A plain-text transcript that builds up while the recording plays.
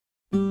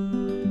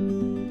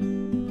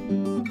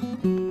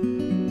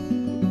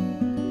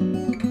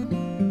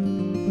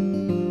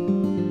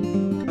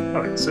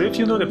Alright, so if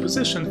you know the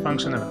position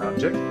function of an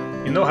object,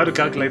 you know how to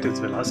calculate its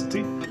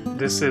velocity.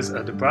 This is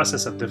the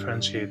process of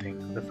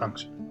differentiating the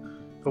function.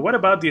 But what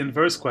about the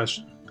inverse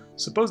question?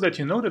 Suppose that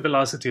you know the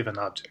velocity of an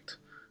object.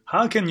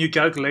 How can you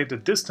calculate the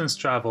distance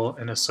traveled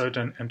in a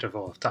certain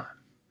interval of time?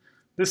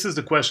 This is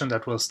the question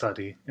that we'll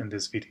study in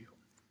this video.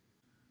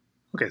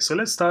 Okay, so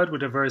let's start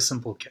with a very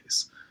simple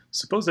case.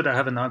 Suppose that I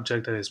have an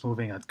object that is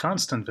moving at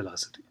constant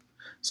velocity.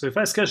 So if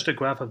I sketch the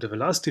graph of the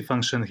velocity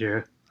function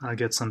here, I'll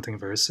get something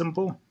very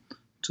simple.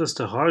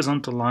 Just a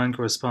horizontal line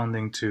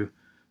corresponding to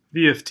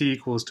v of t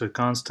equals to a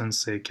constant,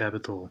 say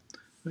capital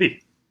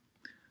V.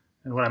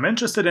 And what I'm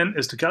interested in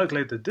is to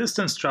calculate the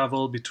distance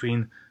traveled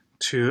between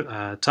two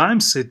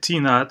times, say t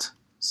naught,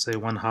 say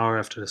 1 hour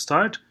after the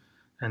start,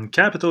 and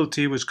capital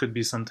T, which could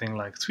be something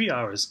like 3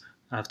 hours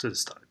after the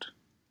start.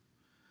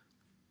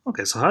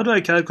 Okay, so how do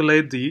I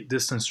calculate the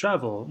distance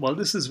traveled? Well,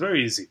 this is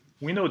very easy.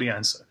 We know the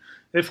answer.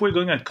 If we're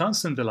going at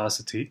constant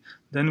velocity,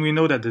 then we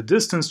know that the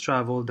distance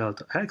traveled,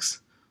 delta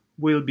x,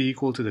 will be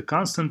equal to the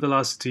constant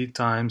velocity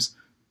times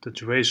the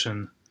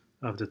duration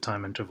of the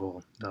time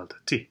interval, delta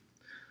t.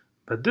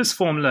 But this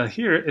formula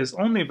here is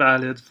only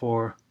valid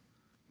for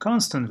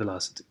constant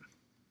velocity.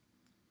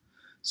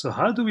 So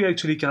how do we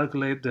actually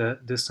calculate the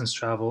distance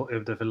traveled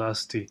if the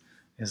velocity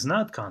is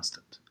not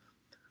constant?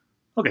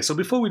 Okay, so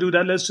before we do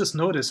that, let's just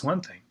notice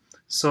one thing.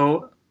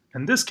 So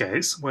in this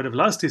case, where the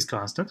velocity is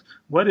constant,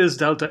 what is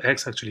delta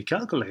x actually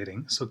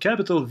calculating? So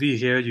capital V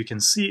here, you can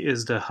see,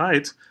 is the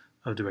height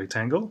of the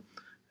rectangle,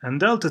 and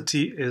delta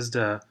t is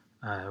the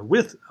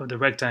width of the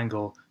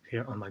rectangle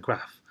here on my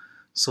graph.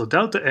 So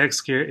delta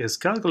x here is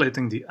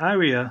calculating the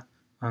area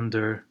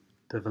under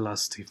the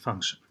velocity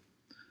function.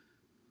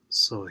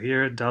 So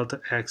here delta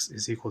x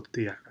is equal to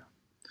the area.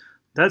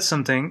 That's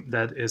something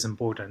that is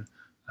important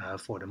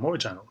for the more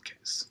general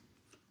case.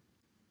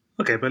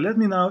 Okay, but let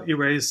me now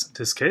erase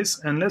this case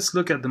and let's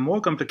look at the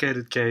more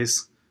complicated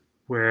case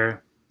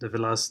where the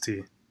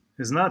velocity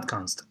is not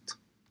constant.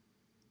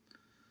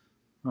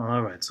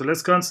 Alright, so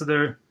let's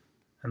consider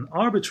an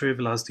arbitrary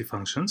velocity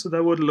function, so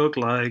that would look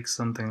like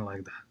something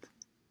like that.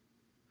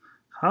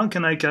 How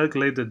can I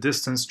calculate the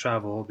distance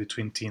traveled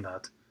between t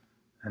naught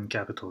and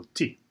capital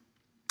T?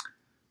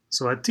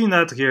 So at t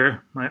naught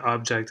here, my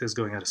object is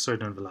going at a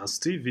certain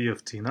velocity, v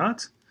of t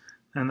naught,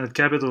 and at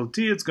capital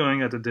T, it's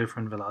going at a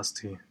different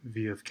velocity,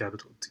 v of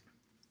capital T.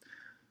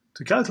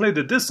 To calculate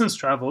the distance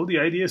traveled, the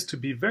idea is to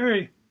be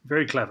very,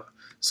 very clever.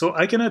 So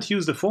I cannot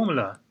use the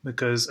formula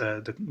because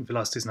the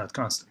velocity is not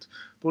constant.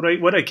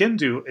 But what I can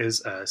do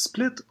is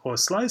split or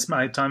slice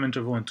my time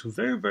interval into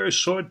very, very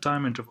short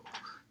time interval,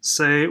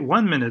 say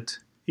 1 minute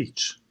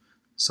each.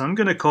 So I'm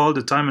going to call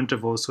the time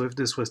interval, so if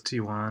this was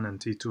t1 and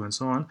t2 and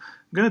so on,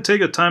 I'm going to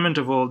take a time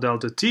interval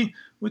delta t,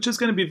 which is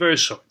going to be very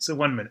short, so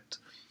 1 minute.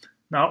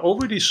 Now,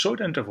 over these short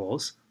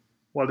intervals,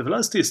 while the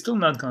velocity is still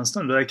not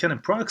constant, but I can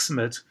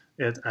approximate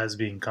it as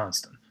being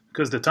constant.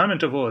 Because the time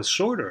interval is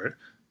shorter,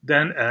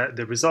 then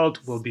the result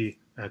will be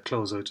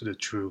closer to the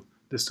true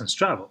distance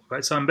traveled,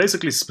 right? So I'm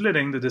basically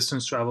splitting the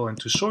distance traveled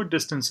into short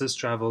distances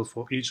traveled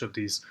for each of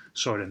these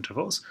short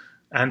intervals.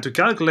 And to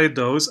calculate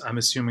those, I'm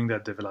assuming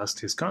that the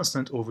velocity is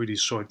constant over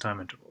these short time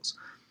intervals.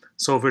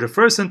 So over the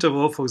first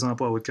interval, for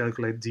example, I would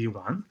calculate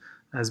d1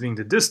 as being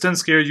the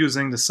distance here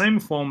using the same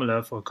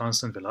formula for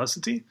constant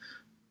velocity.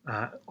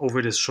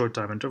 Over this short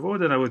time interval,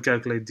 then I would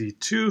calculate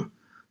d2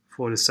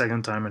 for the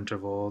second time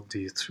interval,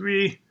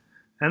 d3,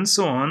 and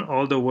so on,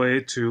 all the way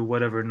to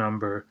whatever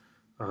number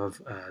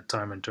of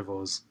time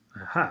intervals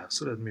I have.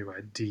 So let me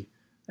write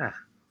dn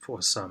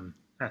for some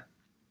n.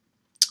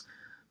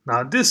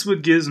 Now this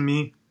would give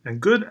me a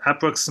good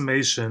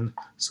approximation,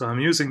 so I'm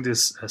using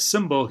this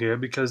symbol here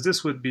because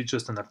this would be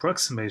just an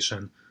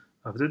approximation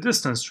of the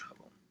distance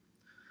traveled.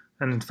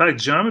 And in fact,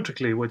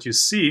 geometrically, what you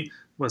see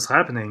was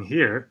happening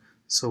here.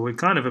 So we're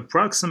kind of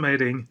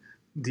approximating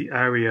the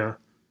area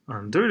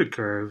under the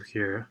curve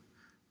here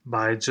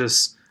by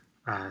just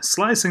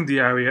slicing the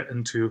area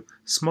into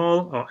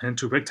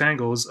into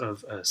rectangles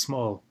of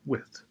small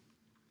width.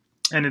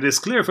 And it is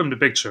clear from the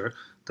picture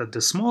that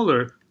the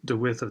smaller the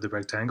width of the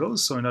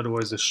rectangles, so in other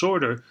words, the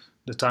shorter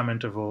the time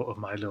interval of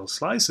my little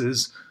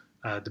slices,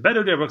 the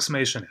better the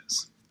approximation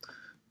is.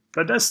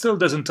 But that still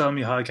doesn't tell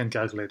me how I can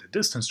calculate the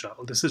distance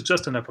traveled. This is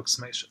just an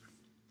approximation.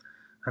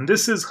 And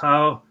this is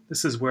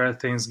where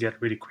things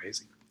get really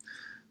crazy.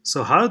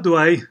 So how do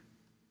I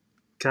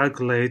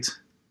calculate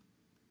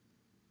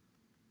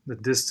the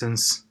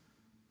distance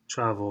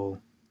traveled,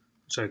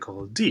 which I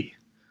call d?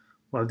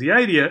 Well, the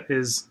idea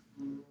is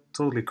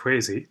totally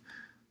crazy.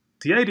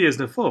 The idea is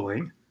the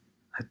following.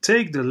 I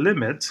take the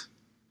limit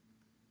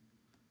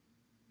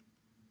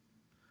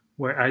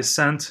where I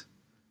sent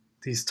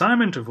these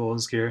time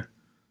intervals here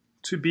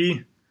to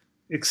be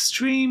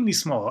extremely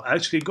small,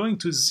 actually going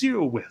to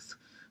zero width.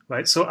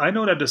 Right? So I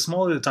know that the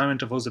smaller the time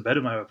intervals, the better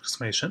my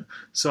approximation.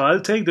 So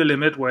I'll take the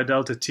limit where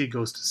delta t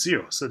goes to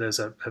 0. So there's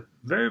a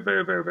very,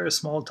 very, very, very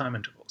small time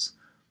intervals.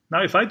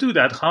 Now, if I do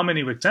that, how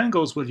many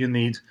rectangles will you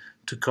need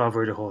to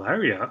cover the whole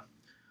area?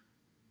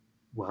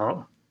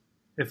 Well,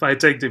 if I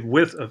take the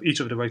width of each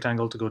of the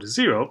rectangle to go to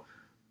 0,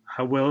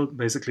 I will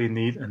basically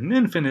need an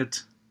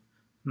infinite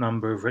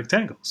number of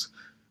rectangles.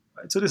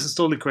 Right? So this is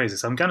totally crazy.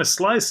 So I'm kind of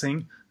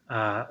slicing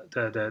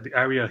the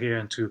area here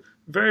into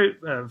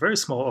very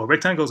small, or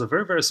rectangles of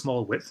very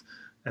small width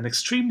and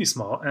extremely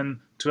small. And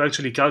to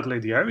actually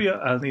calculate the area,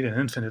 I'll need an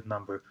infinite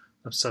number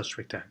of such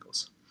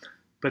rectangles.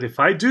 But if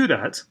I do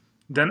that,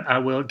 then I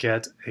will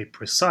get a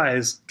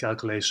precise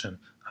calculation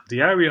of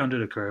the area under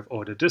the curve,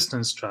 or the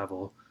distance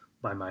traveled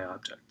by my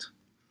object.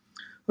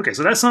 Okay,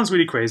 so that sounds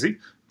really crazy,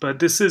 but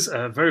this is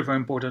a very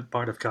important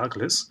part of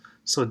calculus.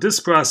 So this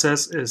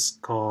process is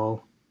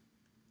called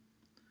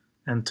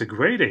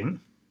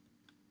integrating,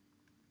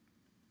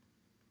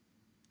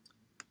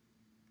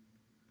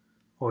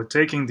 or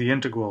taking the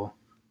integral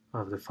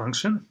of the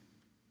function.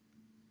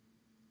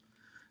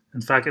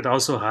 In fact, it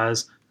also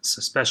has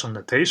a special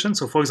notation.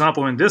 So for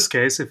example, in this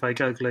case, if I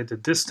calculate the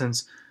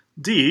distance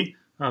d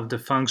of the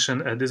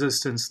function at this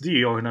distance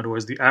d, or in other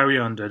words, the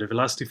area under the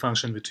velocity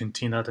function between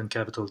t0 and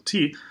capital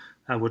T,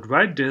 I would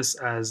write this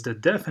as the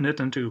definite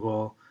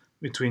integral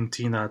between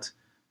t0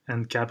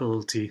 and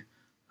capital T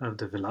of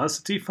the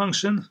velocity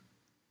function.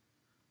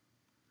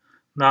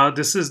 Now,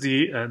 this is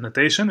the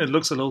notation. It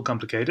looks a little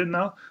complicated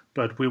now,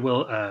 but we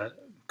will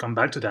come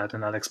back to that,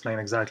 and I'll explain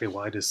exactly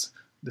why this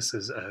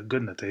is a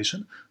good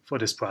notation for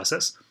this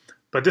process.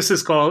 But this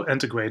is called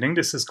integrating.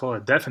 This is called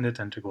a definite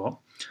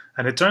integral.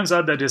 And it turns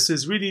out that this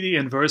is really the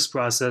inverse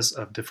process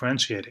of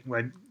differentiating.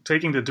 Right?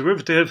 Taking the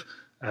derivative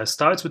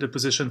starts with the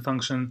position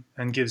function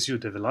and gives you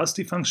the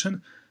velocity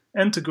function.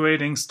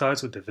 Integrating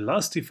starts with the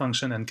velocity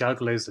function and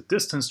calculates the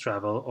distance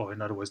traveled, or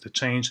in other words, the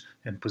change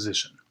in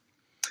position.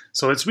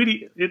 So it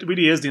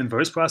really is the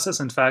inverse process.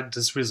 In fact,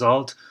 this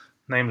result,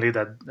 namely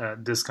that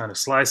this kind of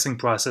slicing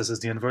process is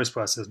the inverse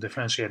process of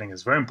differentiating,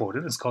 is very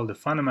important. It's called the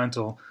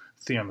fundamental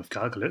theorem of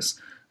calculus,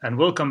 and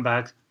we'll come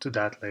back to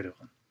that later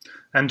on.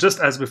 And just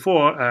as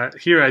before,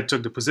 here I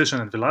took the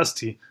position and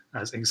velocity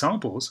as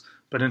examples,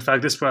 but in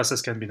fact this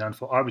process can be done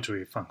for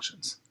arbitrary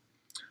functions.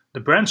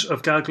 The branch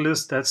of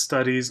calculus that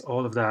studies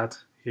all of that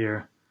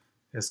here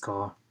is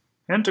called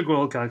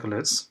integral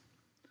calculus.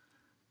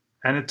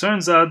 And it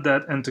turns out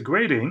that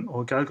integrating,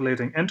 or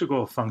calculating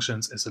integral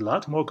functions, is a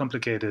lot more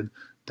complicated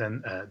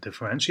than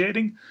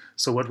differentiating.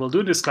 So what we'll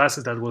do in this class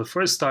is that we'll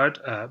first start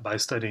by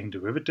studying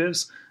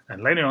derivatives,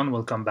 and later on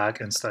we'll come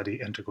back and study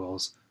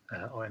integrals,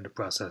 or in the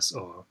process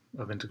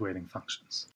of integrating functions.